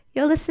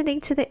You're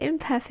listening to the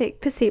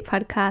Imperfect Pursuit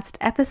podcast,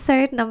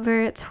 episode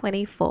number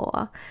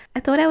 24. I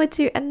thought I would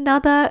do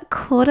another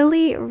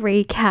quarterly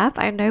recap.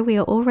 I know we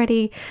are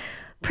already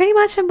pretty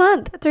much a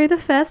month through the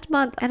first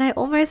month, and I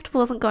almost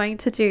wasn't going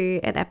to do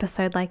an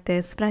episode like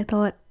this, but I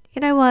thought, you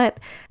know what?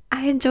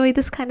 I enjoy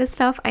this kind of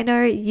stuff. I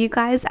know you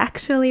guys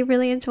actually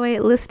really enjoy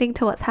listening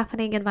to what's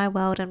happening in my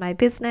world and my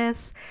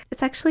business.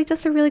 It's actually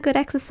just a really good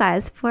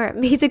exercise for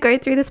me to go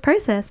through this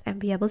process and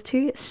be able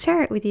to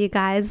share it with you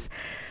guys.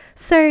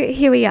 So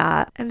here we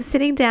are. I'm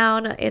sitting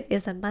down. It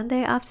is a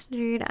Monday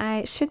afternoon.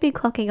 I should be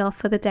clocking off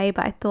for the day,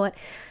 but I thought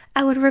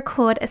I would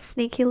record a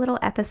sneaky little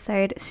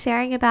episode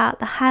sharing about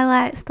the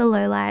highlights, the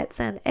lowlights,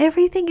 and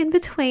everything in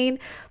between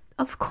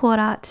of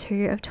quarter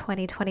 2 of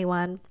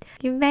 2021.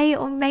 You may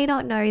or may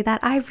not know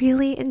that I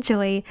really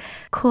enjoy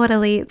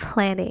quarterly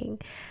planning.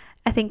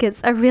 I think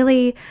it's a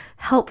really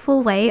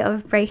helpful way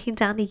of breaking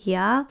down the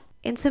year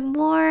into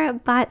more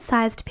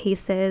bite-sized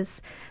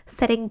pieces,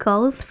 setting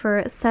goals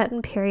for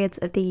certain periods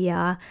of the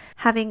year,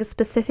 having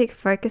specific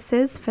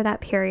focuses for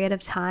that period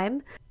of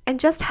time, and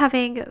just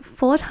having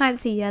 4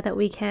 times a year that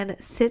we can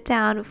sit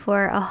down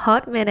for a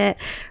hot minute,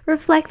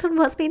 reflect on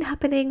what's been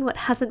happening, what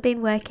hasn't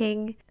been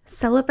working,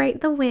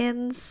 celebrate the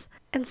wins,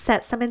 and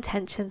set some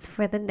intentions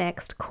for the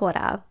next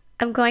quarter.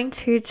 I'm going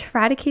to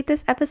try to keep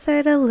this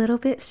episode a little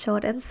bit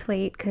short and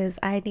sweet because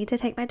I need to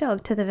take my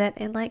dog to the vet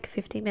in like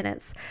 50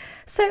 minutes.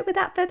 So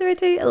without further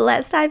ado,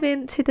 let's dive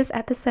into this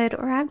episode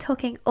where I'm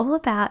talking all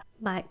about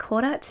my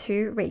quarter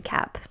 2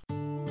 recap.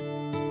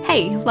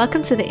 Hey,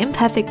 welcome to the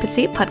Imperfect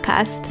Pursuit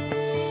podcast.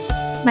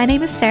 My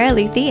name is Sarah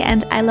Luthi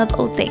and I love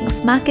all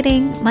things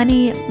marketing,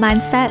 money,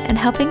 mindset, and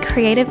helping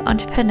creative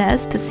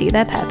entrepreneurs pursue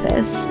their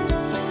purpose.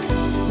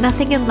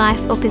 Nothing in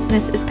life or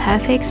business is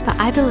perfect, but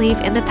I believe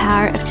in the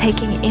power of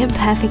taking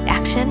imperfect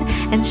action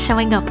and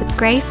showing up with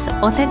grace,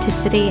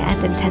 authenticity,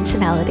 and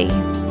intentionality.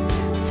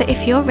 So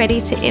if you're ready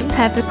to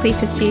imperfectly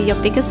pursue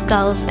your biggest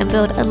goals and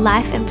build a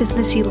life and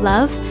business you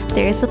love,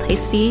 there is a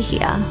place for you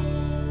here.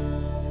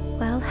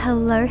 Well,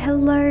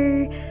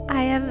 hello.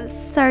 I am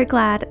so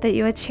glad that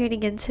you are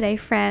tuning in today,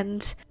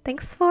 friend.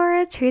 Thanks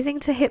for choosing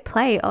to hit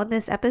play on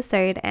this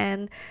episode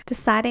and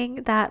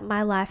deciding that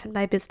my life and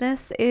my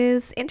business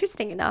is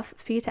interesting enough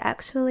for you to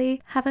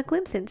actually have a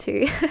glimpse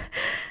into.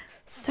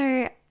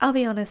 So I'll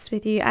be honest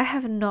with you, I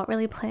have not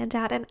really planned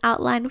out an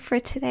outline for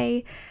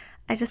today.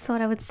 I just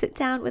thought I would sit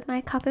down with my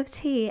cup of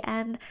tea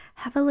and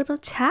have a little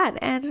chat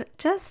and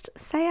just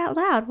say out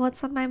loud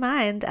what's on my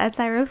mind as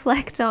I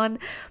reflect on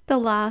the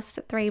last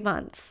 3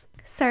 months.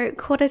 So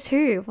quarter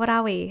 2, what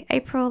are we?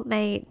 April,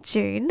 May,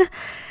 June.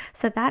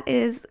 So that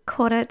is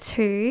quarter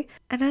 2.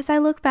 And as I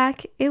look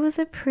back, it was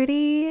a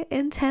pretty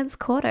intense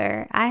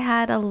quarter. I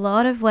had a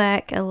lot of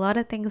work, a lot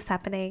of things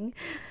happening.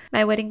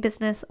 My wedding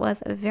business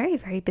was very,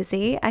 very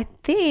busy. I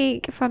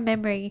think from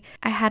memory,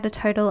 I had a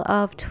total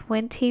of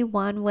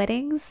 21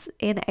 weddings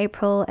in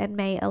April and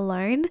May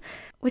alone,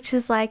 which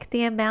is like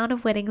the amount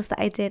of weddings that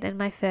I did in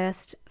my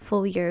first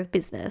full year of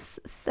business.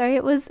 So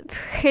it was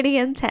pretty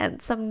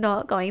intense, I'm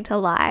not going to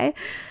lie.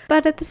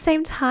 But at the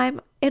same time,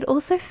 it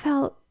also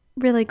felt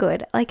really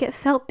good. Like it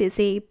felt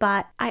busy,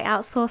 but I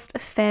outsourced a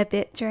fair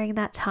bit during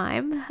that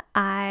time.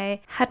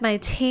 I had my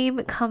team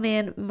come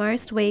in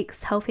most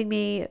weeks helping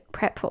me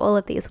prep for all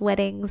of these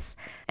weddings,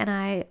 and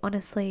I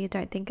honestly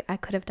don't think I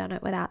could have done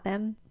it without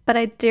them. But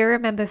I do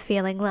remember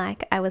feeling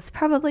like I was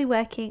probably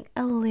working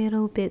a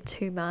little bit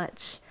too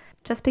much,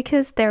 just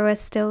because there were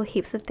still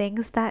heaps of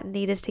things that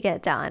needed to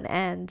get done.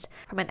 And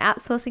from an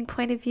outsourcing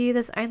point of view,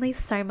 there's only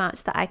so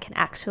much that I can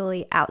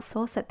actually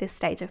outsource at this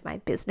stage of my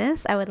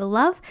business. I would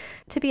love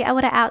to be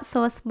able to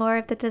outsource more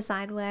of the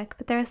design work,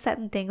 but there are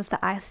certain things that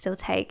I still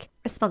take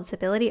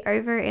responsibility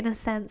over in a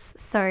sense.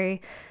 So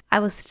I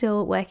was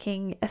still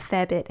working a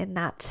fair bit in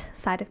that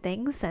side of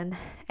things and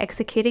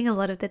executing a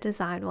lot of the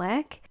design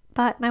work.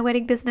 But my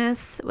wedding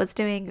business was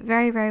doing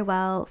very, very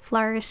well,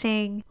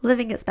 flourishing,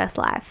 living its best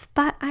life.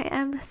 But I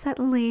am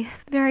certainly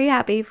very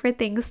happy for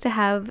things to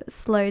have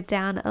slowed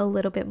down a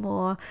little bit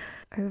more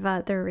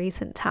over the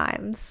recent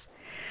times.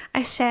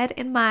 I shared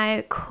in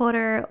my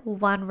quarter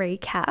 1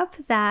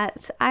 recap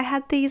that I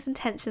had these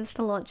intentions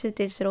to launch a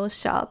digital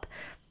shop,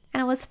 and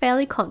I was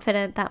fairly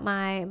confident that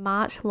my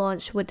March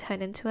launch would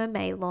turn into a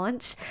May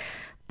launch.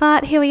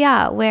 But here we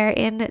are, we're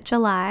in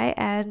July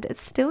and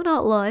it's still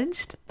not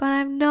launched, but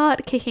I'm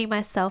not kicking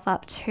myself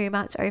up too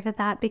much over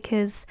that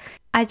because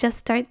I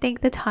just don't think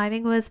the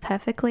timing was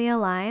perfectly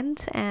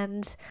aligned,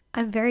 and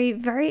I'm very,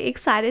 very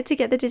excited to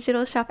get the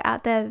digital shop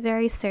out there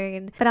very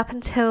soon. But up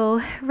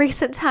until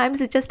recent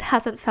times, it just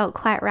hasn't felt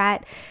quite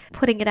right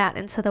putting it out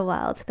into the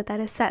world. But that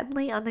is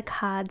certainly on the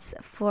cards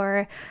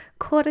for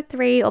quarter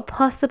 3 or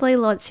possibly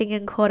launching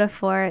in quarter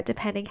 4,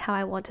 depending how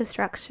I want to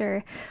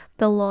structure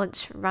the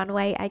launch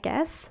runway, I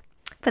guess.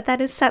 But that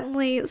is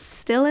certainly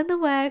still in the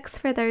works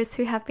for those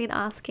who have been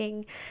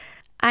asking.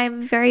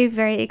 I'm very,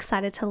 very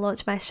excited to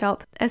launch my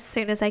shop as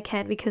soon as I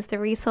can because the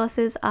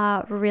resources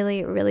are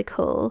really, really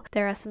cool.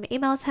 There are some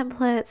email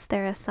templates,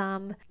 there are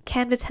some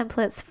Canva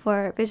templates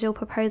for visual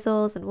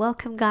proposals and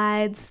welcome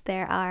guides,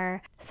 there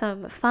are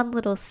some fun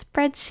little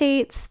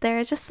spreadsheets, there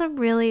are just some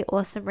really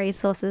awesome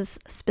resources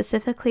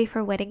specifically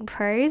for wedding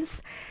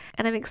pros.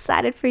 And I'm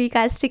excited for you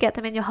guys to get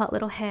them in your hot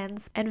little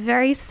hands. And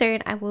very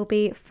soon I will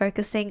be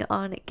focusing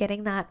on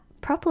getting that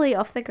properly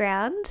off the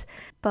ground,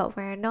 but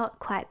we're not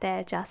quite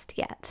there just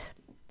yet.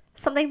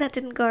 Something that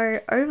didn't go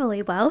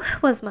overly well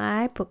was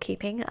my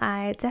bookkeeping.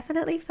 I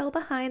definitely fell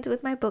behind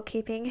with my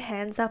bookkeeping,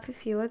 hands up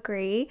if you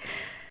agree.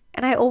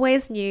 And I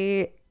always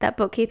knew that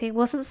bookkeeping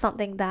wasn't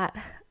something that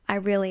I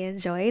really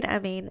enjoyed. I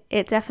mean,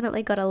 it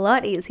definitely got a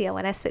lot easier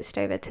when I switched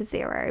over to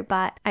Xero,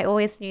 but I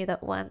always knew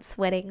that once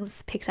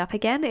weddings picked up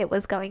again, it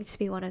was going to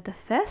be one of the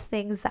first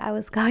things that I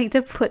was going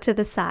to put to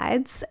the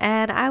sides.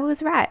 And I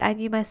was right. I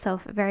knew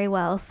myself very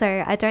well.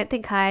 So I don't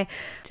think I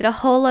did a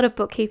whole lot of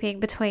bookkeeping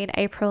between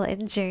April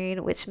and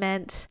June, which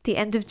meant the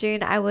end of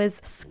June, I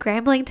was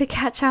scrambling to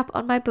catch up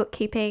on my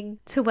bookkeeping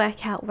to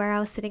work out where I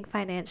was sitting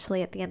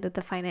financially at the end of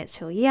the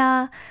financial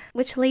year,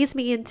 which leads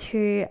me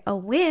into a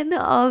win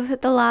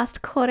of the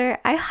last quarter.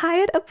 I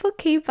hired a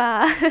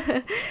bookkeeper.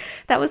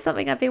 That was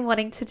something I've been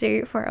wanting to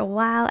do for a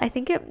while. I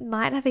think it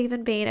might have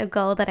even been a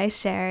goal that I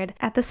shared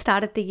at the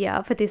start of the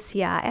year for this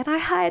year. And I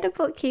hired a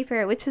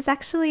bookkeeper, which was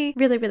actually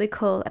really, really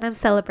cool. And I'm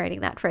celebrating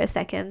that for a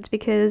second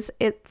because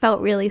it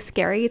felt really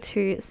scary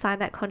to sign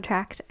that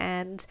contract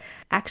and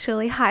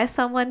actually hire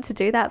someone to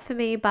do that for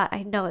me. But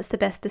I know it's the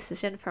best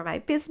decision for my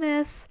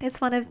business.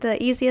 It's one of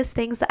the easiest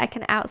things that I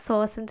can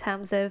outsource in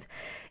terms of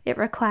it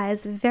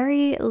requires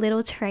very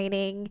little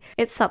training.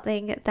 It's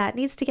something that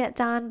needs to get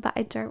done, but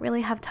I don't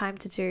really have time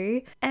to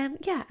do. And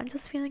yeah, I'm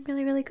just feeling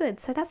really, really good.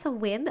 So that's a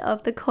win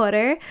of the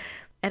quarter.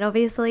 And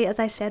obviously, as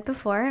I shared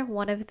before,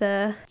 one of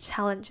the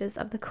challenges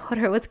of the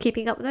quarter was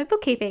keeping up with my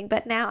bookkeeping,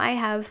 but now I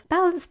have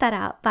balanced that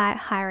out by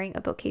hiring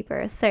a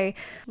bookkeeper. So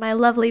my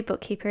lovely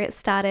bookkeeper, it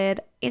started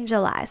in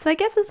July. So I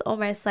guess it's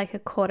almost like a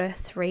quarter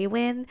 3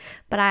 win,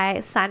 but I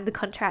signed the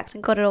contract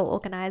and got it all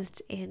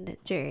organized in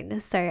June.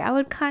 So I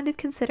would kind of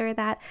consider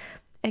that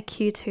a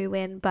Q2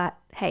 win, but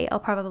hey, I'll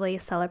probably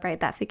celebrate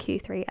that for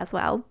Q3 as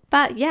well.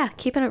 But yeah,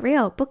 keeping it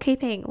real,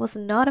 bookkeeping was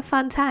not a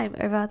fun time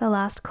over the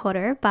last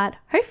quarter, but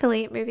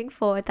hopefully moving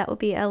forward, that will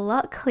be a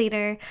lot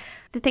cleaner.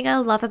 The thing I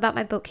love about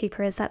my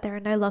bookkeeper is that there are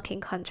no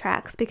lock-in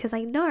contracts because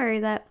I know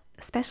that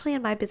especially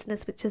in my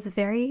business, which is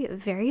very,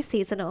 very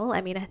seasonal.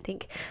 I mean, I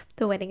think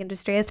the wedding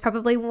industry is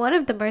probably one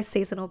of the most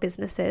seasonal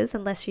businesses,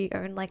 unless you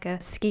own like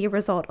a ski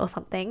resort or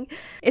something.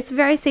 It's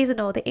very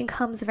seasonal. The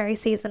income's very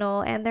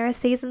seasonal. And there are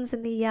seasons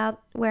in the year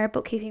where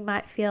bookkeeping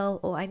might feel,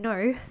 or I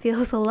know,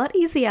 feels a lot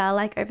easier,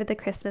 like over the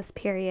Christmas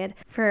period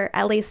for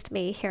at least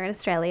me here in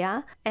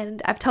Australia.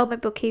 And I've told my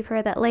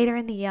bookkeeper that later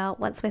in the year,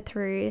 once we're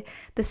through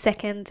the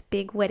second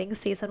big wedding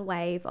season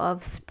wave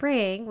of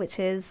spring, which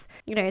is,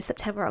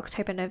 September,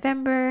 October,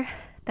 November,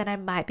 then I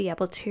might be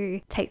able to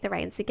take the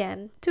reins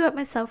again, do it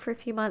myself for a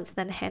few months,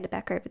 then hand it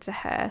back over to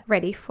her,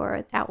 ready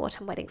for our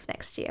autumn weddings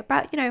next year.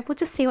 But, we'll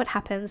just see what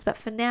happens. But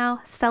for now,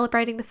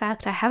 celebrating the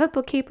fact I have a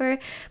bookkeeper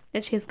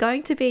and she's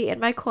going to be in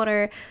my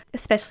corner,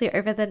 especially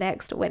over the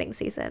next wedding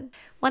season.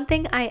 One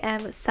thing I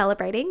am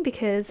celebrating,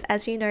 because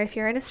as you know, if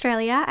you're in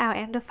Australia, our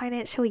end of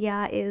financial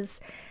year is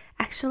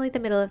actually the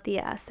middle of the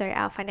year. So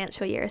our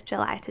financial year is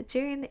July to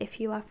June.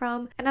 If you are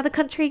from another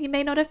country, you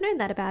may not have known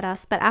that about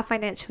us, but our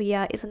financial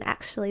year isn't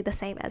actually the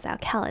same as our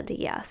calendar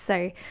year.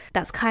 So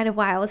that's kind of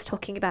why I was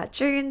talking about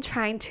June,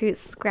 trying to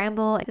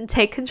scramble and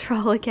take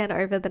control again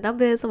over the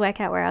numbers and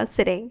work out where I was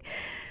sitting.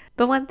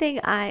 But one thing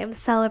I am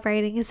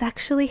celebrating is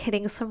actually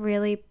hitting some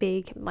really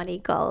big money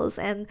goals.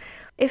 And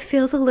it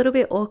feels a little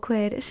bit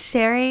awkward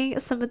sharing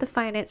some of the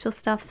financial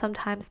stuff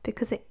sometimes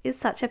because it is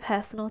such a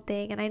personal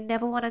thing. And I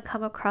never want to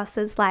come across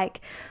as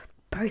like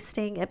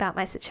boasting about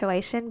my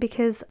situation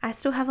because I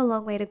still have a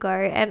long way to go.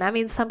 And I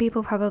mean, some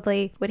people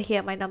probably would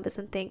hear my numbers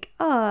and think,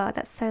 oh,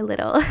 that's so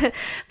little.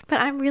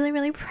 But I'm really,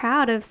 really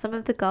proud of some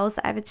of the goals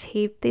that I've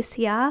achieved this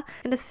year.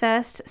 In the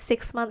first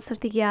 6 months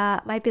of the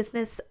year, my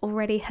business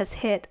already has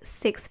hit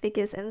 6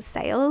 figures in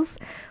sales,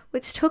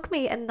 which took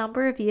me a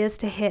number of years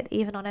to hit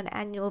even on an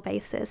annual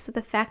basis. So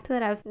the fact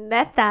that I've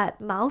met that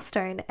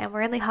milestone and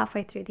we're only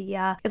halfway through the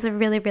year is a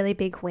really, really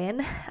big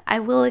win. I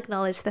will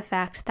acknowledge the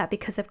fact that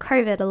because of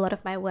COVID, a lot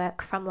of my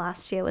work from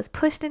last year was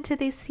pushed into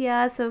this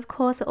year. So of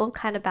course, it all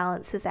kind of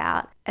balances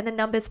out. And the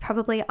numbers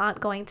probably aren't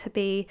going to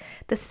be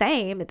the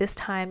same this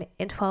time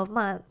in 12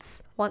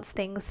 months once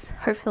things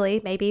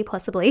hopefully, maybe,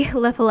 possibly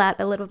level out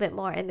a little bit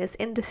more in this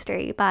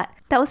industry. But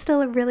that was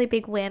still a really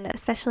big win,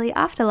 especially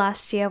after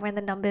last year when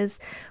the numbers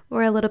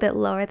were a little bit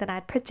lower than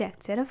I'd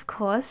projected, of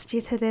course,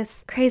 due to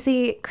this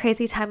crazy,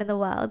 crazy time in the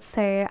world.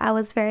 So I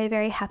was very,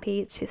 very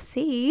happy to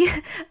see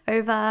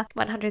over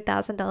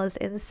 $100,000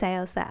 in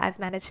sales that I've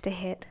managed to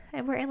hit.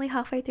 And we're only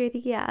halfway through the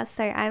year.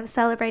 So I'm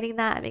celebrating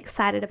that. I'm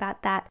excited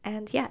about that.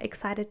 And yeah,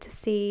 excited excited to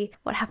see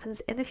what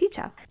happens in the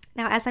future.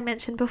 Now, as I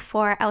mentioned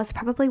before, I was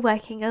probably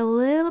working a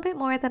little bit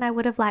more than I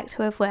would have liked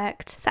to have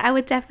worked. So I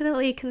would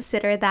definitely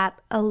consider that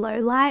a low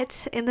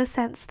light, in the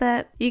sense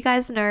that you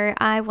guys know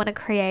I want to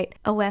create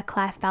a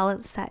work-life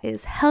balance that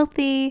is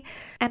healthy.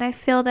 And I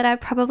feel that I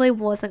probably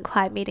wasn't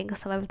quite meeting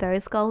some of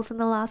those goals in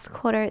the last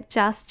quarter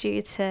just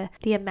due to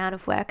the amount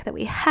of work that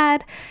we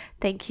had.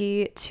 Thank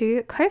you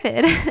to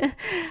COVID.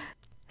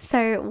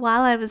 So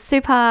while I'm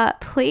super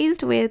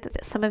pleased with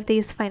some of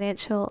these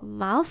financial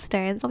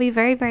milestones, I'll be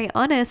very, very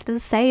honest and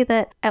say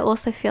that I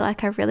also feel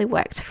like I really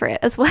worked for it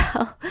as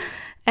well.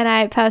 And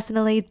I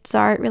personally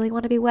don't really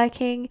want to be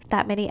working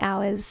that many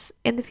hours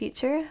in the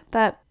future,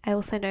 but I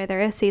also know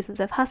there are seasons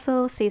of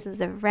hustle, seasons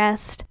of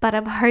rest, but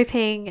I'm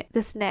hoping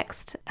this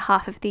next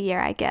half of the year,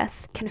 I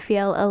guess, can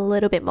feel a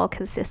little bit more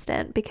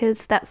consistent,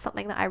 because that's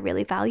something that I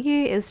really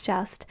value, is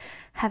just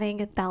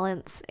having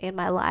balance in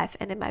my life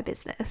and in my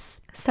business.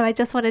 So I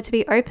just wanted to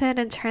be open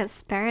and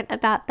transparent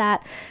about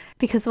that,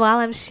 because while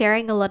I'm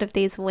sharing a lot of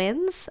these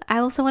wins, I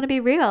also want to be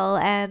real.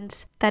 And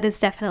that is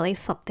definitely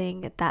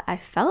something that I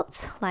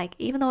felt like,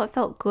 even though it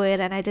felt good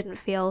and I didn't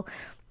feel,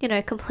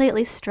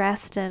 completely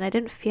stressed and I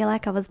didn't feel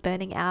like I was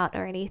burning out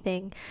or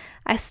anything,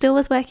 I still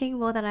was working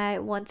more than I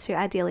want to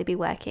ideally be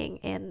working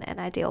in an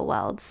ideal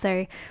world.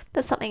 So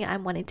that's something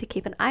I'm wanting to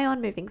keep an eye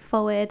on moving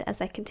forward as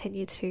I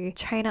continue to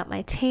train up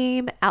my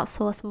team,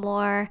 outsource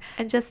more,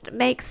 and just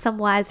make some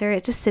wiser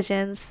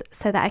decisions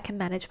so that I can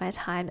manage my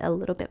time a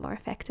little bit more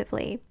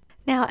effectively.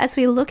 Now, as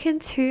we look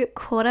into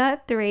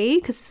quarter 3,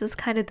 because this is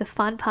kind of the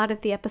fun part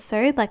of the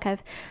episode, like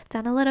I've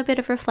done a little bit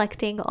of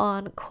reflecting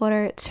on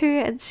quarter 2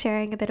 and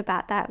sharing a bit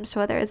about that. I'm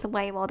sure there is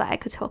way more that I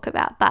could talk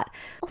about, but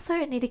also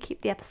need to keep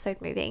the episode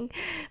moving.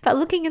 But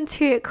looking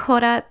into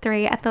quarter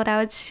 3, I thought I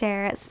would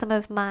share some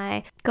of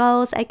my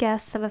goals, I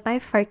guess, some of my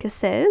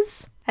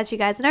focuses. As you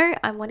guys know,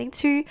 I'm wanting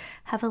to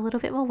have a little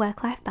bit more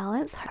work-life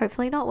balance,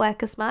 hopefully not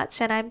work as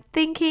much. And I'm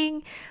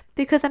thinking,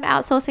 because I'm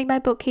outsourcing my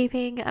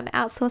bookkeeping, I'm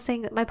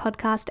outsourcing my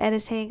podcast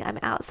editing, I'm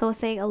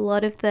outsourcing a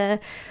lot of the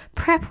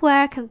prep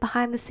work and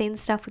behind the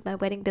scenes stuff with my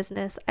wedding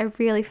business, I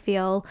really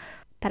feel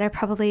that I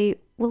probably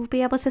will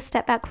be able to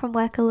step back from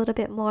work a little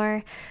bit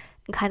more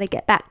and kind of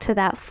get back to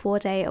that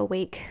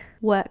 4-day-a-week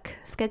work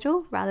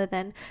schedule rather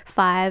than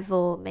 5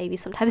 or maybe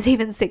sometimes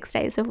even 6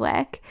 days of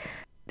work.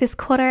 This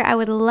quarter, I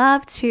would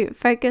love to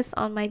focus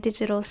on my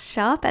digital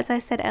shop. As I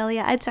said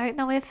earlier, I don't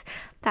know if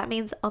that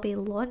means I'll be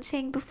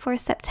launching before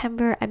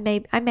September. I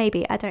may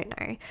be, I don't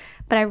know.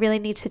 But I really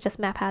need to just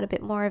map out a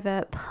bit more of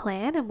a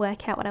plan and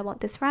work out what I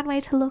want this runway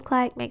to look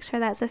like, make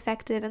sure that's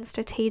effective and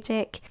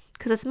strategic.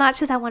 Because as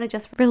much as I want to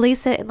just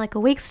release it in like a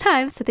week's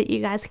time so that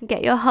you guys can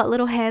get your hot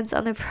little hands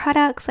on the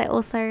products, I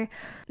also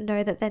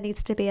know that there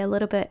needs to be a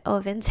little bit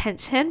of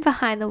intention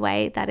behind the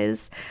way that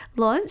is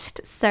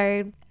launched.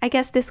 So I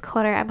guess this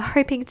quarter I'm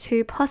hoping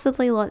to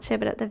possibly launch it,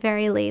 but at the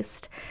very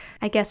least,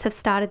 I guess have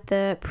started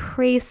the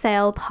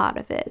pre-sale part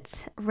of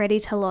it,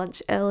 ready to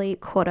launch early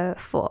quarter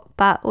 4.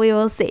 But we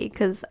will see,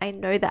 because I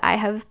know that I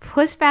have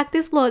pushed back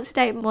this launch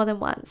date more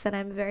than once, and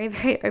I'm very,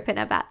 very open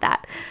about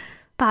that.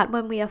 But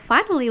when we are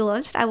finally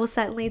launched, I will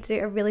certainly do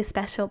a really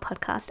special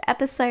podcast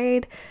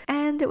episode,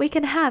 and we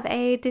can have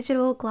a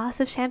digital glass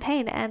of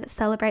champagne and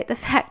celebrate the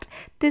fact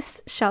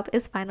this shop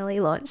is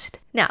finally launched.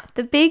 Now,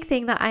 the big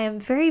thing that I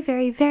am very,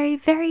 very, very,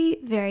 very,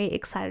 very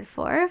excited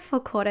for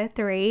quarter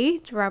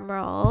 3,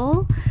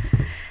 drumroll,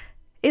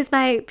 is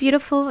my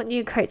beautiful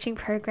new coaching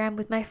program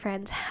with my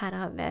friend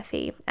Hannah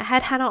Murphy. I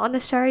had Hannah on the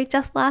show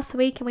just last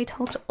week and we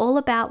talked all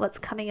about what's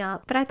coming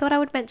up, but I thought I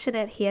would mention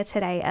it here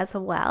today as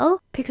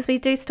well, because we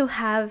do still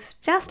have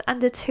just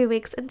under 2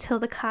 weeks until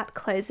the cart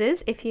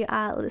closes if you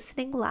are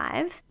listening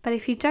live. But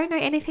if you don't know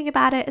anything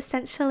about it,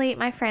 essentially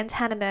my friend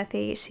Hannah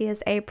Murphy, she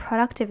is a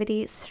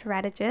productivity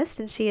strategist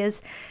and she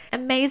is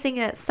amazing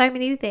at so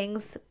many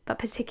things, but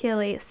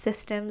particularly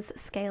systems,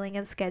 scaling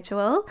and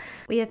schedule.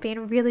 We have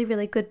been really,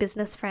 really good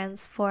business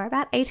friends for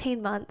about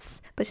 18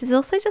 months, but she's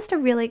also just a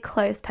really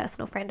close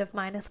personal friend of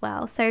mine as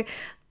well. So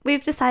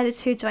we've decided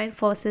to join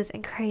forces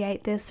and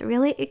create this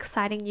really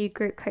exciting new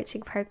group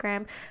coaching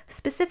program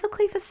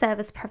specifically for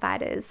service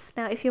providers.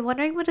 Now, if you're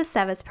wondering what a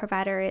service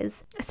provider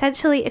is,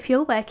 essentially if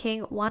you're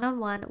working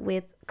one-on-one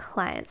with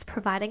clients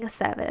providing a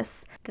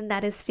service, then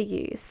that is for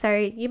you. So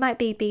you might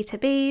be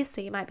B2B,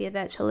 so you might be a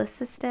virtual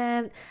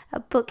assistant,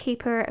 a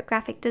bookkeeper, a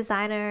graphic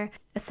designer,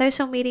 a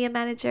social media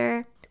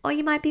manager, or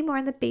you might be more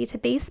in the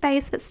B2B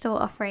space but still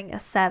offering a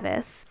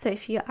service. So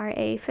if you are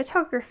a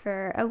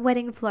photographer, a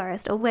wedding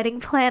florist, a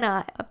wedding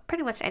planner,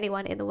 pretty much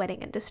anyone in the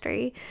wedding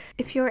industry,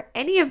 if you're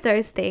any of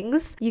those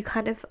things, you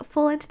kind of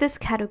fall into this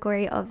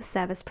category of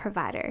service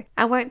provider.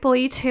 I won't bore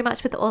you too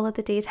much with all of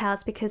the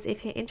details, because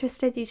if you're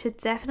interested, you should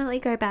definitely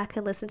go back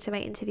and listen to my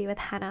interview with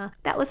Hannah.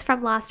 That was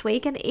from last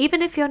week. And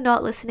even if you're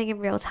not listening in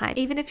real time,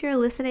 even if you're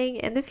listening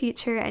in the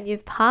future and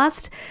you've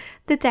passed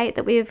the date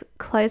that we've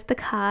closed the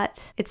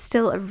cart, it's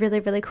still a really,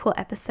 really cool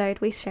episode.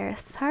 We share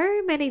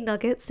so many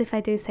nuggets, if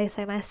I do say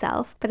so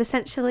myself. But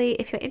essentially,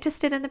 if you're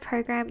interested in the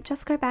program,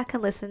 just go back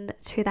and listen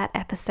to that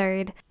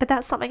episode. But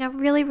that's something I'm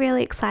really,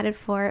 really excited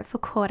for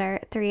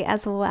Q3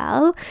 as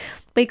well.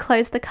 We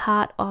close the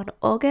cart on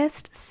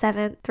August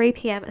 7th, 3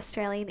 p.m.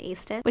 Australian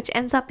Eastern, which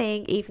ends up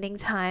being evening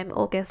time,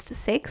 August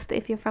 6th,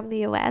 if you're from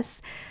the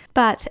US.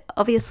 But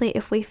obviously,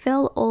 if we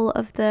fill all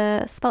of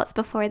the spots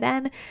before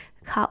then,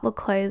 the cart will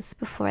close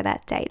before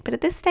that date. But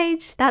at this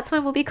stage, that's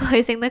when we'll be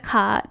closing the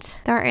cart.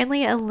 There are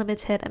only a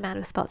limited amount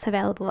of spots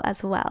available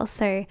as well.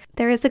 So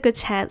there is a good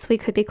chance we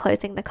could be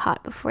closing the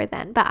cart before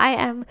then. But I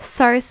am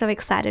so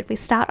excited. We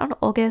start on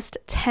August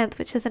 10th,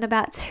 which is in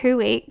about 2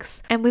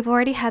 weeks. And we've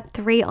already had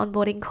 3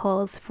 onboarding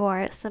calls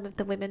for some of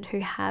the women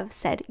who have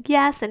said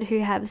yes and who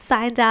have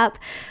signed up.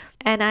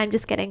 And I'm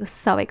just getting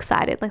so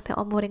excited. Like, the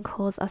onboarding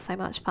calls are so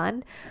much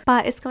fun.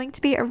 But it's going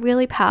to be a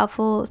really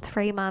powerful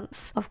 3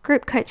 months of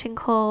group coaching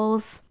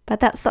calls. But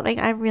that's something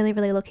I'm really,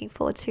 really looking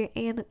forward to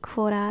in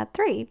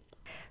Q3.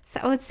 So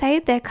I would say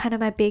they're kind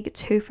of my big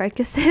 2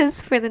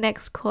 focuses for the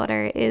next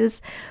quarter,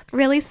 is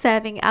really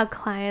serving our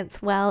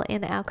clients well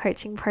in our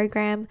coaching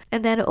program,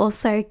 and then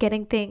also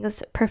getting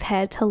things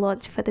prepared to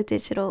launch for the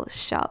digital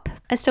shop.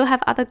 I still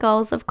have other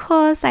goals, of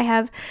course. I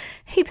have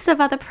heaps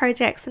of other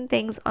projects and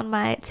things on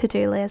my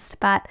to-do list,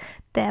 but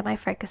they're my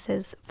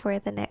focuses for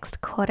the next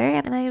quarter,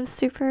 and I am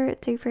super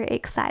duper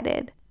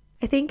excited.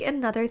 I think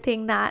another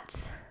thing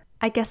that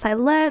I guess I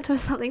learned, or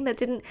something that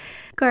didn't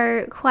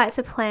go quite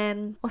to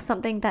plan, or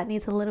something that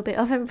needs a little bit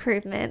of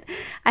improvement,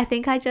 I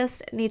think I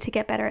just need to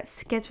get better at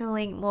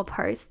scheduling more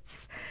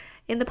posts.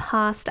 In the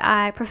past,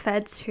 I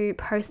preferred to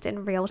post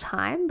in real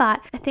time,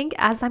 but I think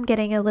as I'm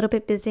getting a little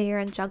bit busier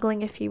and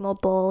juggling a few more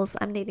balls,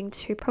 I'm needing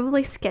to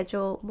probably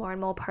schedule more and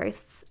more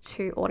posts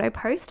to auto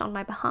post on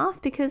my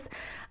behalf, because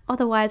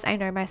otherwise, I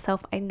know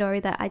myself, I know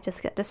that I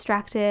just get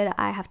distracted.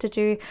 I have to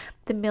do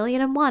the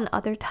 1,000,001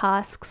 other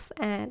tasks,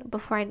 and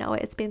before I know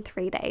it, it's been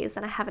 3 days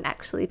and I haven't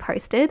actually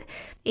posted,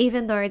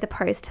 even though the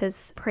post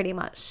has pretty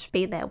much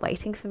been there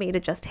waiting for me to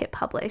just hit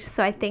publish.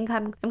 So I think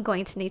I'm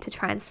going to need to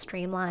try and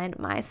streamline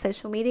my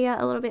social media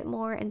a little bit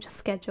more and just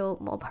schedule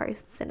more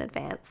posts in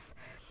advance.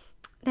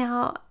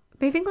 Now,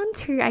 moving on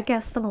to, I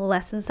guess, some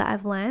lessons that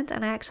I've learned,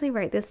 and I actually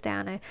wrote this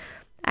down. I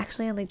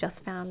actually only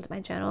just found my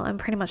journal. I'm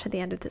pretty much at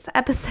the end of this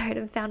episode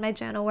and found my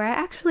journal where I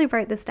actually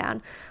wrote this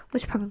down,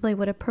 which probably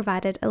would have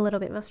provided a little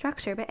bit more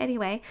structure. But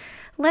anyway,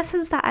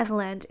 lessons that I've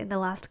learned in the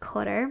last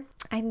quarter.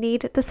 I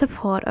need the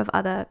support of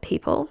other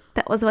people.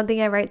 That was one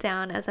thing I wrote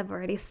down, as I've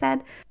already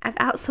said. I've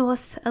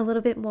outsourced a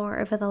little bit more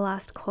over the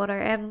last quarter,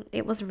 and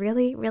it was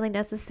really, really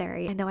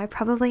necessary. I know I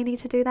probably need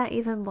to do that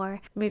even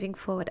more moving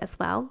forward as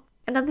well.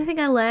 Another thing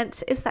I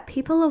learnt is that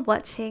people are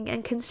watching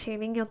and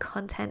consuming your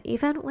content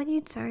even when you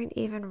don't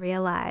even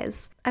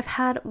realize. I've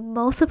had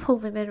multiple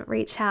women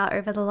reach out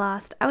over the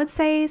last, I would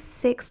say,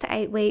 6 to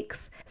 8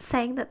 weeks,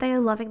 saying that they are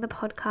loving the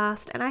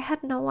podcast, and I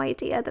had no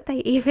idea that they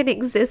even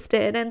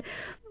existed. And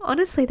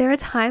honestly, there are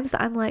times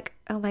that I'm like,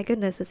 oh my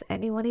goodness, is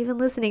anyone even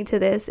listening to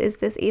this? Is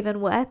this even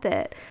worth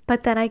it?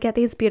 But then I get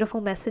these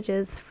beautiful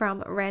messages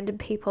from random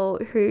people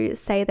who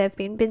say they've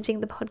been binging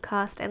the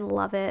podcast and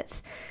love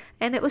it.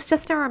 And it was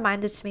just a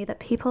reminder to me that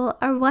people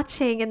are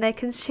watching and they're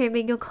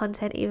consuming your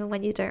content even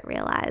when you don't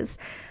realize.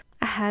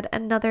 I had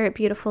another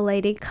beautiful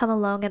lady come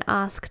along and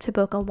ask to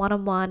book a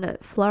one-on-one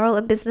floral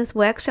and business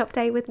workshop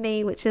day with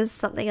me, which is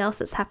something else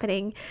that's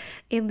happening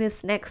in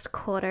this next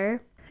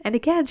quarter. And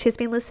again, she's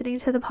been listening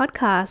to the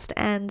podcast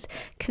and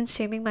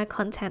consuming my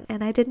content,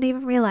 and I didn't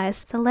even realize.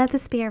 So let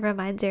this be a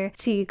reminder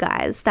to you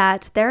guys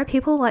that there are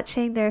people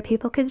watching, there are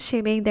people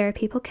consuming, there are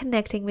people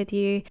connecting with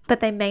you, but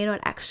they may not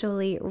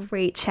actually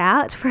reach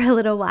out for a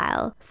little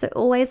while. So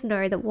always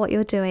know that what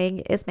you're doing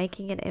is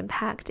making an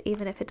impact,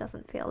 even if it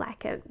doesn't feel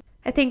like it.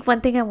 I think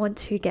one thing I want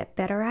to get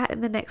better at in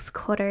the next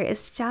quarter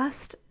is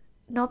just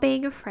not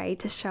being afraid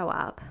to show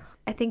up.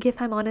 I think, if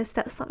I'm honest,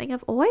 that's something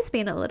I've always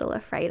been a little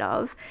afraid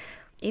of,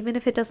 even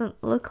if it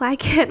doesn't look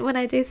like it when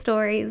I do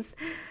stories.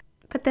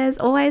 But there's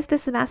always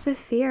this massive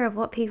fear of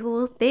what people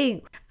will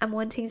think. I'm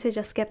wanting to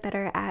just get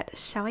better at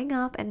showing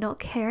up and not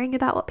caring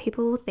about what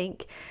people will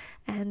think.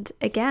 And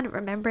again,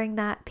 remembering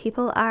that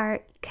people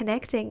are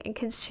connecting and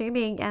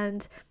consuming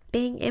and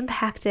being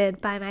impacted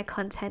by my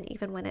content,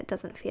 even when it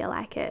doesn't feel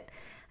like it.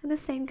 And the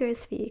same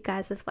goes for you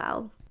guys as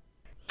well.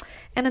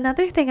 And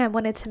another thing I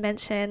wanted to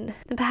mention,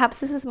 and perhaps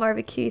this is more of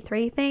a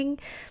Q3 thing,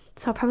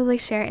 so I'll probably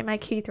share it in my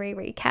Q3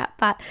 recap,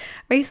 but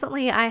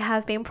recently I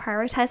have been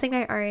prioritizing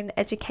my own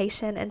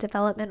education and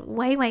development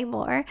way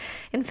more.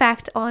 In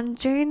fact, on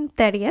June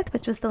 30th,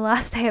 which was the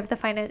last day of the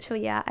financial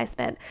year, I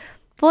spent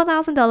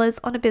 $4,000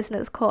 on a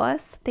business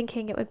course,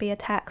 thinking it would be a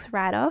tax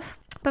write-off.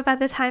 But by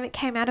the time it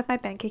came out of my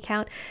bank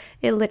account,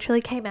 it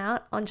literally came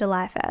out on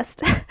July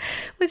 1st,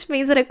 which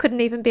means that it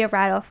couldn't even be a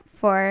write-off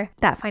for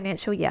that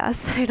financial year.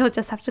 So it'll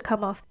just have to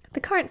come off the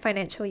current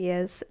financial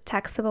year's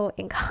taxable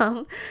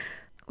income,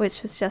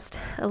 which was just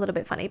a little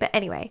bit funny. But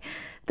anyway,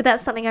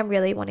 that's something I'm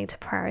really wanting to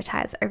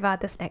prioritize over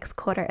this next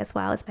quarter, as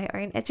well as my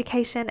own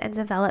education and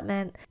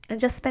development, and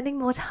just spending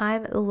more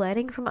time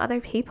learning from other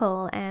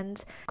people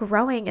and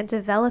growing and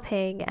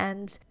developing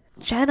and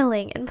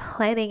journaling and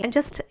planning and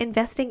just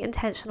investing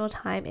intentional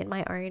time in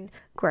my own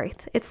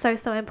growth. It's so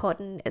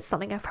important. It's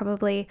something I've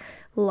probably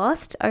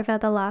lost over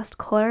the last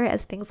quarter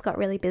as things got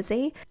really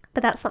busy,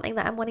 but that's something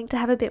that I'm wanting to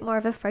have a bit more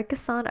of a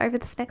focus on over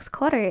this next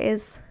quarter,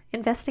 is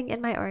investing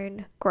in my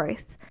own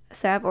growth.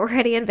 So I've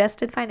already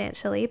invested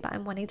financially, but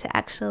I'm wanting to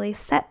actually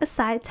set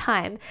aside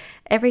time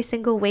every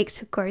single week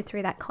to go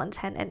through that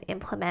content and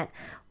implement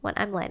what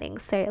I'm learning.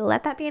 So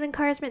let that be an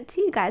encouragement to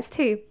you guys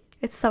too.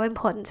 It's so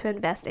important to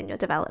invest in your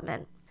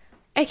development.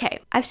 Okay,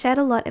 I've shared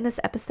a lot in this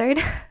episode.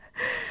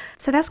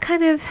 So that's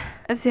kind of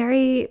a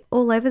very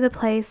all over the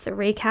place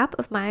recap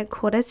of my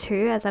quarter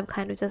two, as I've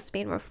kind of just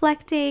been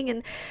reflecting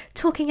and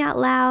talking out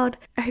loud.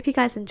 I hope you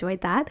guys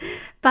enjoyed that.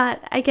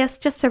 But I guess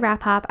just to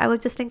wrap up, I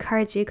would just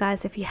encourage you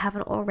guys, if you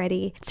haven't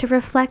already, to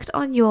reflect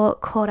on your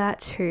quarter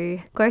two.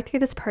 Go through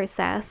this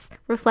process,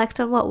 reflect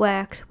on what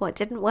worked, what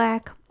didn't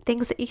work,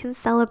 things that you can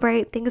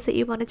celebrate, things that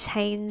you want to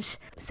change.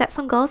 Set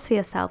some goals for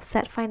yourself.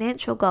 Set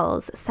financial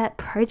goals, set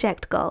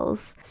project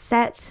goals,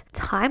 set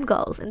time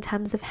goals in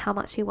terms of how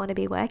much you want to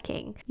be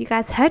working. You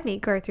guys heard me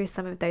go through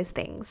some of those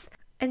things.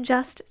 And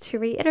just to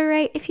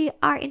reiterate, if you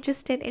are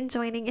interested in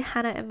joining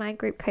Hannah and my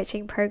group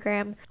coaching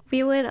program,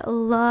 we would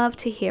love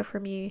to hear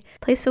from you.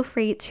 Please feel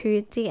free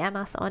to DM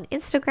us on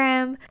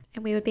Instagram,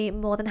 and we would be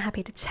more than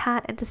happy to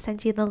chat and to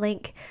send you the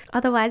link.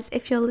 Otherwise,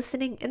 if you're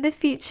listening in the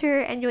future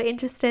and you're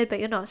interested but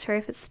you're not sure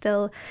if it's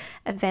still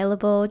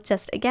available,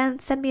 just again,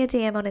 send me a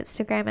DM on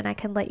Instagram and I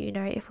can let you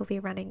know if we'll be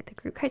running the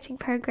group coaching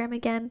program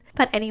again.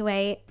 But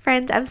anyway,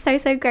 friend, I'm so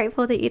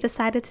grateful that you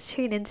decided to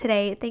tune in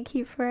today. Thank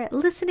you for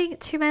listening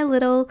to my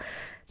little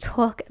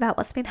talk about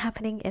what's been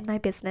happening in my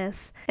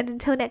business. And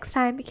until next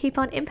time, keep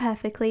on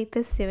imperfectly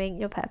pursuing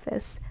your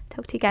purpose.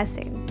 Talk to you guys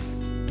soon.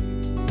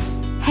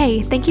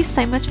 Hey, thank you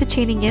so much for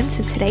tuning in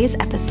to today's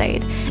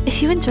episode.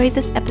 If you enjoyed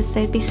this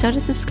episode, be sure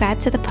to subscribe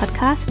to the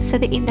podcast so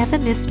that you never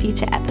miss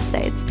future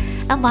episodes.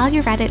 And while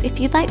you're at it, if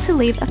you'd like to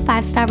leave a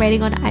 5-star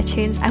rating on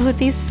iTunes, I would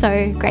be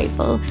so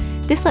grateful.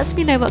 This lets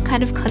me know what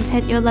kind of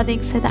content you're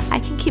loving so that I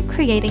can keep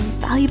creating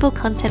valuable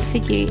content for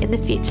you in the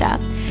future.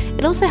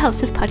 It also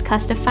helps this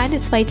podcast to find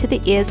its way to the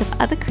ears of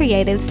other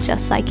creatives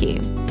just like you.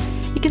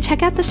 You can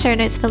check out the show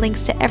notes for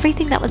links to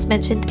everything that was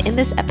mentioned in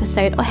this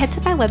episode, or head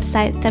to my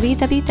website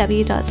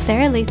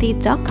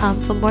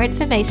www.sarahlethe.com for more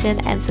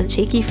information and some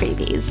cheeky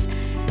freebies.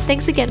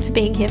 Thanks again for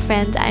being here,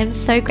 friend. I am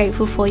so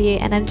grateful for you,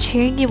 and I'm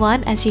cheering you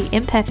on as you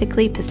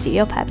imperfectly pursue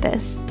your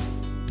purpose.